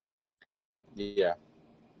 1. Yeah.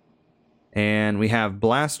 And we have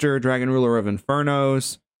Blaster, Dragon Ruler of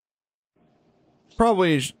Infernos.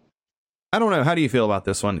 Probably, I don't know. How do you feel about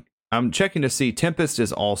this one? I'm checking to see Tempest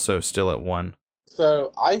is also still at 1.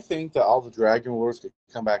 So I think that all the Dragon Rulers could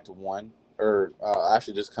come back to 1, or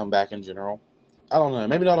actually just come back in general. I don't know.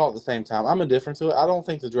 Maybe not all at the same time. I'm indifferent to it. I don't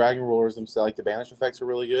think the Dragon Rulers themselves, like the banish effects, are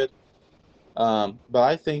really good. But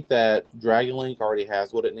I think that Dragon Link already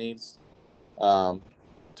has what it needs to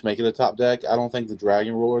make it a top deck. I don't think the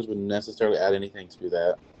Dragon Rulers would necessarily add anything to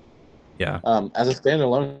that. Yeah. As a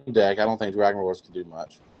standalone deck, I don't think Dragon Roars can do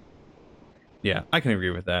much. Yeah, I can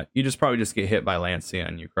agree with that. You just probably just get hit by Lancia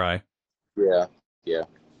and you cry. Yeah, yeah,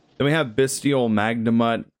 Then we have Bestial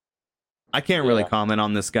Magnamut. I can't really yeah. comment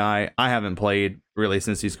on this guy. I haven't played really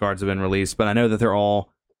since these cards have been released, but I know that they're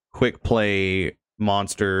all quick play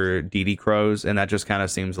monster DD Crows, and that just kind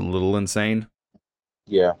of seems a little insane.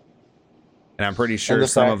 Yeah. And I'm pretty And sure the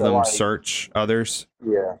some fact of that, them like, search others.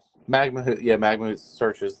 yeah, Magma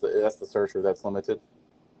searches. That's the searcher that's limited.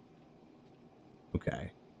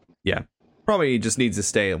 Okay. Yeah. Probably just needs to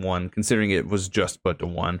stay at 1, considering it was just put to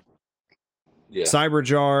 1. Yeah.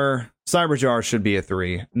 Cyberjar should be a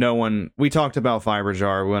 3. No one. We talked about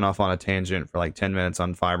Fiberjar. We went off on a tangent for like 10 minutes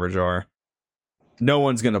on Fiberjar. No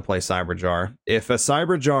one's gonna play Cyberjar. If a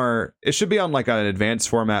Cyberjar, it should be on like an advanced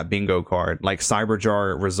format bingo card, like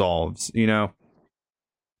Cyberjar Resolves. You know.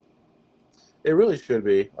 It really should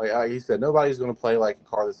be. Like he said, nobody's going to play like a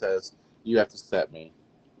card that says you have to set me.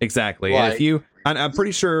 Exactly. Like, And if you, I'm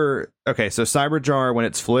pretty sure. Okay, so Cyberjar, when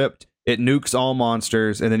it's flipped, it nukes all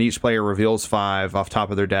monsters, and then each player reveals 5 off top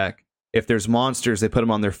of their deck. If there's monsters, they put them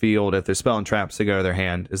on their field. If there's spell and traps, they go to their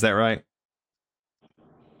hand. Is that right?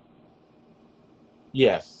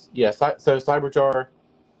 yes, yes. So Cyberjar,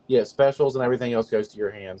 yeah, specials and everything else goes to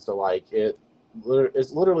your hand. So like it's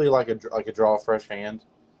literally like a draw a fresh hand.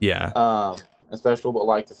 Yeah. And special, but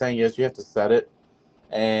like the thing is, you have to set it,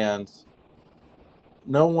 and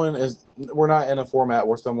we're not in a format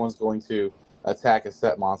where someone's going to attack a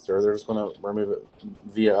set monster. They're just going to remove it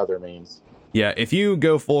via other means. Yeah, if you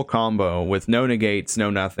go full combo with no negates, no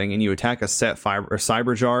nothing, and you attack a set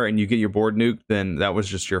Cyberjar and you get your board nuked, then that was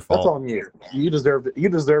just your fault. That's on you. You deserve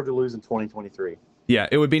to lose in 2023. Yeah,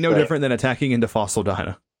 it would be no different than attacking into Fossil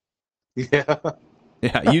Dyna. Yeah.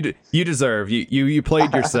 Yeah, you deserve. You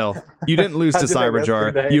played yourself. You didn't lose to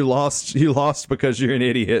Cyberjar. You lost because you're an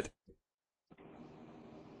idiot.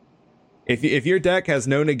 If your deck has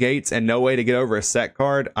no negates and no way to get over a set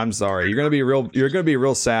card, I'm sorry. You're gonna be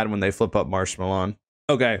real sad when they flip up Marshmallow.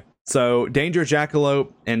 Okay, so Danger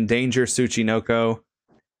Jackalope and Danger Tsuchinoko.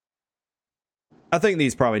 I think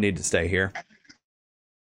these probably need to stay here.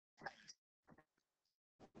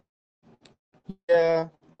 Yeah.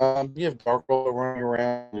 You have Dark Roller running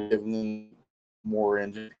around, giving them more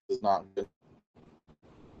engine is not good.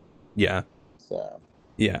 Yeah. So.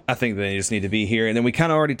 Yeah, I think they just need to be here. And then we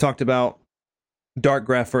kind of already talked about Dark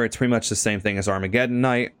Grepher. It's pretty much the same thing as Armageddon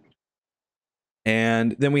Knight.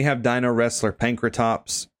 And then we have Dino Wrestler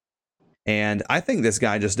Pankratops. And I think this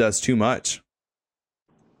guy just does too much.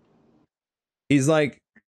 He's like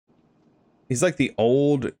the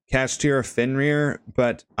old Kashtira Fenrir,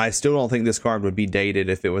 but I still don't think this card would be dated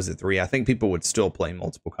if it was at 3. I think people would still play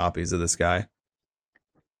multiple copies of this guy.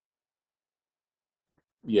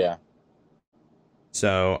 Yeah.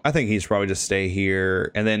 So I think he's probably just stay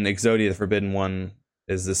here. And then Exodia the Forbidden One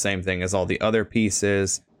is the same thing as all the other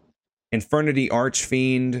pieces. Infernity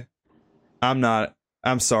Archfiend.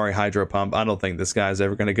 I'm sorry, Hydro Pump. I don't think this guy's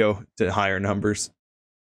ever going to go to higher numbers.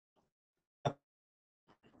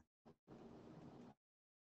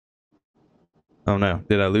 Oh no,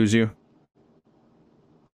 did I lose you?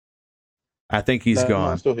 I think he's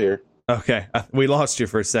gone. I'm still here. Okay, we lost you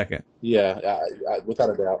for a second. Yeah, without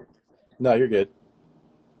a doubt. No, you're good.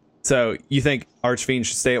 So you think Archfiend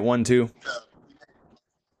should stay at 1 too?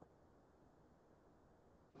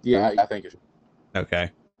 Yeah, I think it should.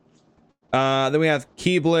 Okay. Then we have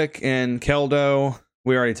Keeblik and Keldo.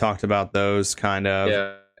 We already talked about those, kind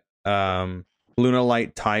of. Yeah. Luna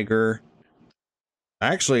Light Tiger.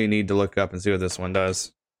 I actually need to look up and see what this one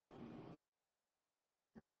does.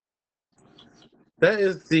 That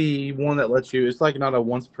is the one that lets you. It's like not a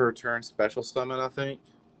once per turn special summon, I think.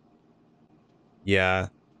 Yeah.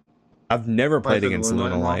 I've never played against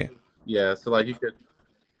Luna Light. Yeah, so like you could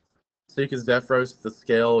Zephyros the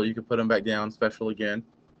scale, you could put them back down special again.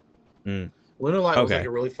 Luna Light was like a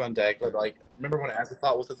really fun deck, but like remember when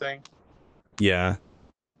Azathoth was the thing? Yeah.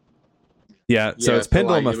 Yeah, so its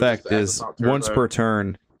pendulum effect is once per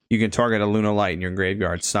turn, you can target a Luna Light in your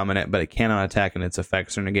graveyard, summon it, but it cannot attack and its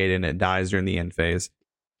effects are negated and it dies during the end phase.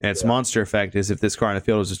 And its monster effect is if this card in the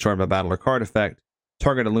field is destroyed by battle or card effect,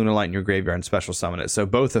 target a Luna Light in your graveyard and special summon it. So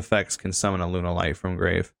both effects can summon a Luna Light from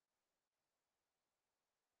grave.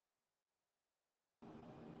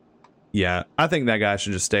 Yeah, I think that guy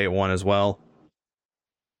should just stay at 1 as well.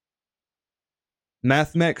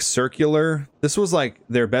 Mathmech Circular. This was like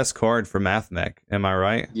their best card for Mathmech. Am I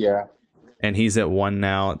right? Yeah. And he's at 1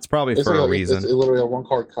 now. It's probably for a reason. It's literally a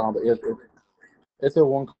 1-card combo. It's a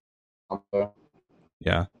 1-card combo.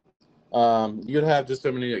 Yeah. You'd have just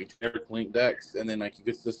so many like generic link decks, and then like you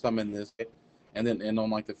could just summon this, and then end on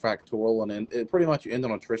like the Fractoral, and then it pretty much end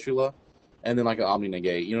on a Trishula, and then like an Omni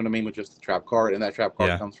Negate. You know what I mean? With just the trap card, and that trap card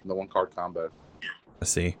Yeah. comes from the 1-card combo. I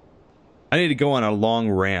see. I need to go on a long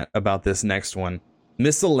rant about this next one.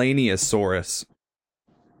 Miscellaneous Saurus.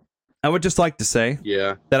 I would just like to say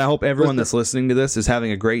that I hope everyone that's listening to this is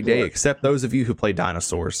having a great day, except those of you who play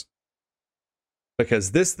dinosaurs.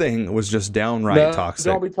 Because this thing was just downright toxic.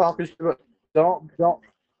 Don't be talking shit about,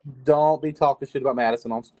 don't be talking shit about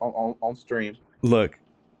Madison on stream. Look,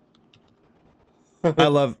 I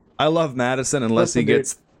love Madison unless he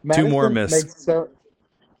gets two more misses.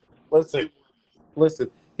 Listen.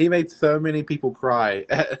 He made so many people cry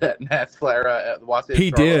at Nats Clara at Washington. He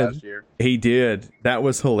did. Last year. He did. That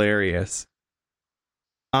was hilarious.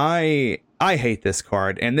 I hate this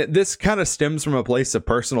card, and this kind of stems from a place of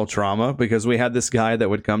personal trauma because we had this guy that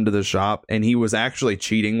would come to the shop and he was actually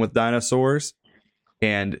cheating with dinosaurs.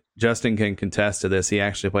 And Justin can contest to this. He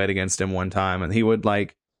actually played against him one time, and he would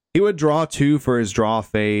draw 2 for his draw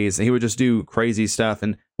phase, and he would just do crazy stuff.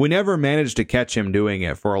 And we never managed to catch him doing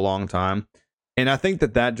it for a long time. And I think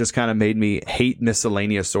that just kind of made me hate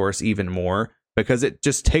Miscellaneous Source even more because it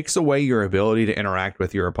just takes away your ability to interact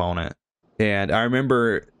with your opponent. And I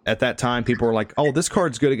remember at that time, people were like, oh, this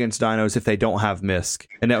card's good against dinos if they don't have Misk.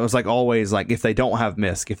 And that was like always like, if they don't have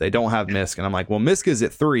Misk, if they don't have Misk. And I'm like, well, Misk is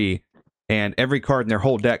at 3, and every card in their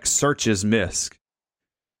whole deck searches Misk.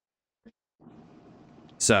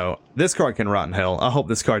 So this card can rot in hell. I hope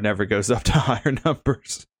this card never goes up to higher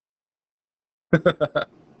numbers.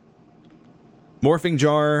 Morphing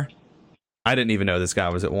Jar. I didn't even know this guy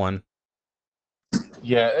was at 1.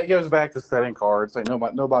 Yeah, it goes back to setting cards. Like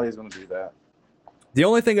nobody's going to do that. The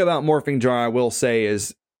only thing about Morphing Jar I will say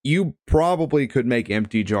is you probably could make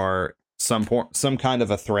Empty Jar some kind of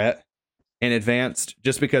a threat in advanced,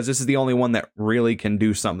 just because this is the only one that really can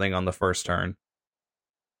do something on the first turn.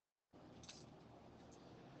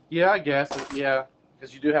 Yeah, I guess. Yeah,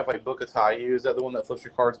 because you do have like Book of Taiyu. Is that the one that flips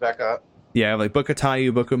your cards back up? Yeah, like Book of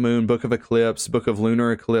Taiyu, Book of Moon, Book of Eclipse, Book of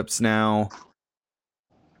Lunar Eclipse now.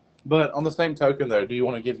 But on the same token, though, do you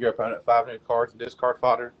want to give your opponent 5 new cards and discard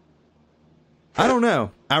fodder? I don't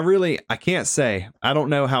know. I can't say. I don't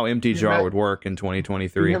know how Empty Jar would work in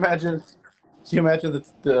 2023. Can you imagine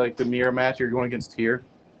the mirror match you're going against here?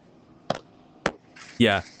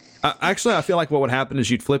 Yeah. Actually, I feel like what would happen is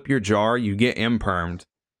you'd flip your jar, you get impermed,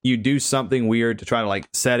 you do something weird to try to like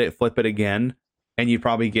set it, flip it again, and you'd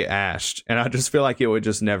probably get ashed. And I just feel like it would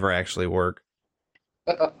just never actually work.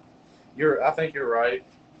 I think you're right.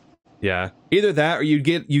 Yeah. Either that or you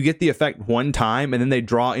get the effect one time and then they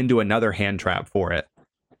draw into another hand trap for it.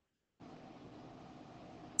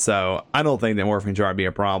 So I don't think that Morphing Jar would be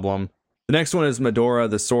a problem. The next one is Medora,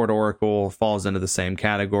 the Sword Oracle, falls into the same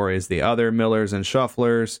category as the other Millers and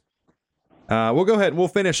Shufflers. We'll go ahead. We'll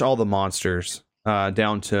finish all the monsters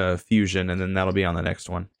down to Fusion, and then that'll be on the next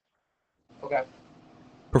one. Okay.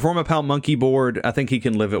 Performapal Monkey Board, I think he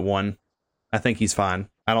can live at 1. I think he's fine.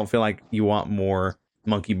 I don't feel like you want more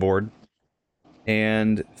Monkey Board.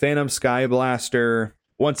 And Phantom Sky Blaster,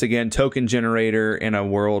 once again, token generator in a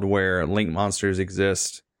world where Link monsters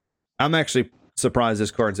exist. I'm actually surprised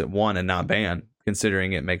this card's at 1 and not banned,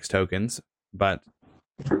 considering it makes tokens, but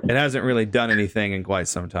it hasn't really done anything in quite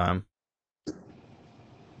some time.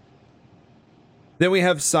 Then we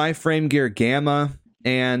have Psy-Frame Gear Gamma,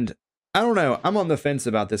 and I don't know, I'm on the fence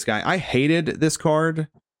about this guy. I hated this card.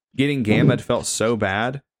 Getting Gamma felt so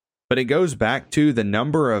bad, but it goes back to the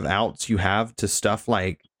number of outs you have to stuff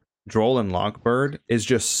like Droll and Lockbird is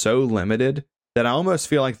just so limited that I almost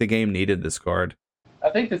feel like the game needed this card. I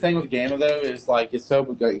think the thing with Gamma, though, is like it's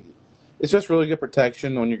just really good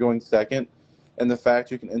protection when you're going second, and the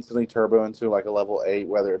fact you can instantly turbo into like a level 8,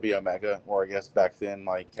 whether it be Omega or I guess back then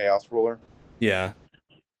like Chaos Ruler. Yeah.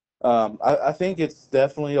 I think it's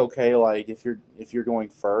definitely okay. Like if you're going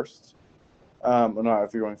first, no,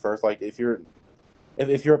 if you're going first, like if your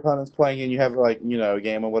opponent's playing and you have like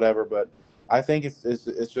Gamma whatever, but I think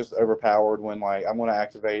it's just overpowered when like I'm going to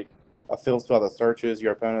activate a field spell that searches,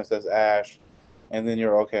 your opponent says Ash. And then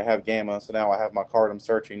you're okay, I have Gamma, so now I have my card I'm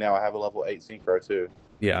searching. Now I have a level 8 Synchro too.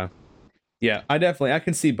 Yeah. Yeah, I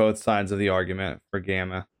can see both sides of the argument for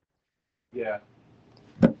Gamma. Yeah.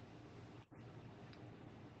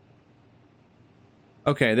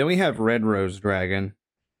 Okay, then we have Red Rose Dragon.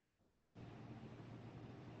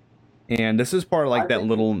 And this is part of like that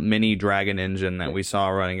little mini dragon engine that we saw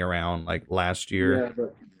running around like last year. Yeah,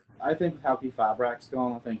 but I think how Fibrax's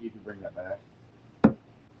going, I think you can bring that back.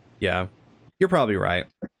 Yeah. You're probably right.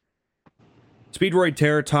 Speedroid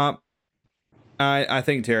Terratop. I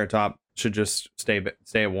think Terratop should just stay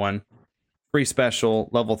at 1. Free special,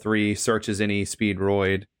 level 3, searches any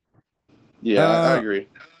Speedroid. Yeah, I agree.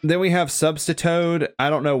 Then we have Substitute. I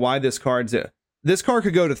don't know why this card's it. This card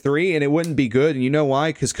could go to 3 and it wouldn't be good. And you know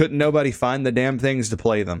why? Because couldn't nobody find the damn things to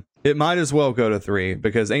play them. It might as well go to 3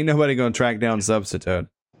 because ain't nobody going to track down Substitute.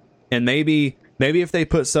 And maybe if they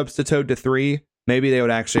put Substitute to 3, maybe they would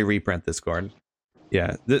actually reprint this card.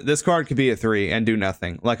 Yeah, this card could be at 3 and do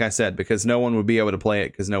nothing. Like I said, because no one would be able to play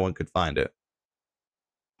it because no one could find it.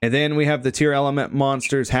 And then we have the tier element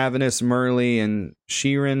monsters, Havanus, Merly, and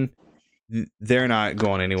Sheeran. They're not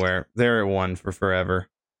going anywhere. They're at 1 for forever.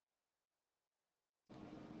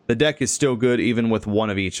 The deck is still good even with one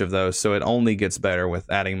of each of those, so it only gets better with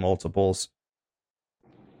adding multiples.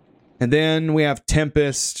 And then we have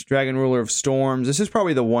Tempest, Dragon Ruler of Storms. This is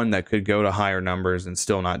probably the one that could go to higher numbers and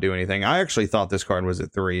still not do anything. I actually thought this card was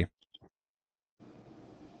at 3.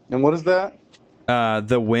 And what is that?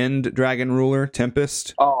 The Wind Dragon Ruler,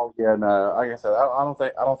 Tempest. Oh yeah, no. Like I said, I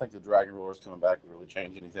don't think the Dragon Ruler is coming back to really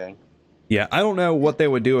change anything. Yeah, I don't know what they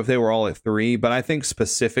would do if they were all at 3, but I think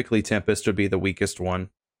specifically Tempest would be the weakest one.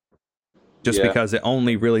 Just because it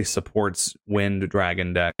only really supports Wind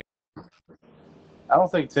Dragon deck. I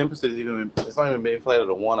don't think Tempest is it's not even being played at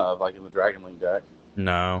a 1 of, like in the Dragon Link deck.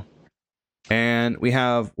 No. And we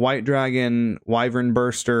have White Dragon, Wyvern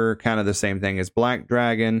Burster, kind of the same thing as Black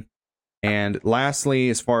Dragon. And lastly,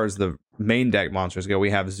 as far as the main deck monsters go, we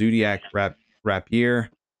have Zodiac Rapier.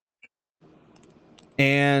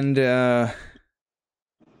 And I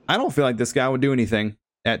don't feel like this guy would do anything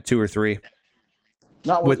at 2 or 3.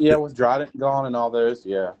 Not with with Dryden gone and all those,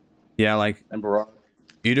 yeah. Yeah, like and Barrage.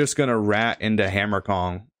 You're just gonna rat into Hammer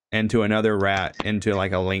Kong, into another rat, into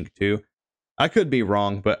like a Link 2. I could be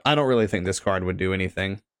wrong, but I don't really think this card would do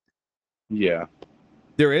anything. Yeah.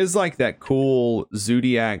 There is like that cool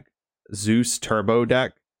Zodiac Zeus Turbo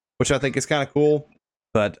deck, which I think is kind of cool,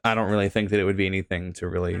 but I don't really think that it would be anything to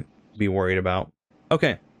really be worried about.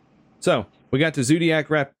 Okay, so we got to Zodiac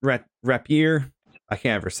Rapier. I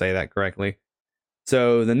can't ever say that correctly.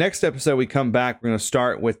 So the next episode we come back, we're going to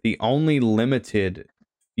start with the only limited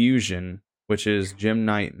fusion, which is Gem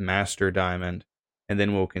Knight Master Diamond, and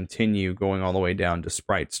then we'll continue going all the way down to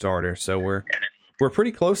Sprite Starter. So we're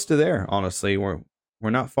pretty close to there, honestly. We're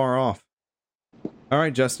not far off. All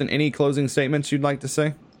right, Justin, any closing statements you'd like to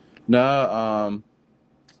say? No,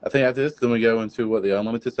 I think after this, then we go into the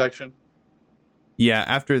unlimited section. Yeah,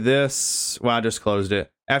 after this, well, I just closed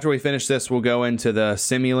it. After we finish this, we'll go into the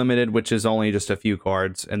semi-limited, which is only just a few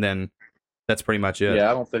cards, and then that's pretty much it. Yeah,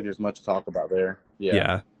 I don't think there's much to talk about there.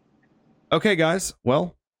 Yeah. Okay, guys.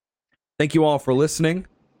 Well, thank you all for listening,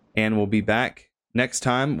 and we'll be back next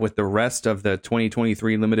time with the rest of the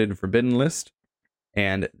 2023 Limited and Forbidden list.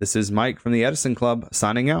 And this is Mike from the Edison Club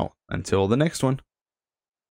signing out. Until the next one.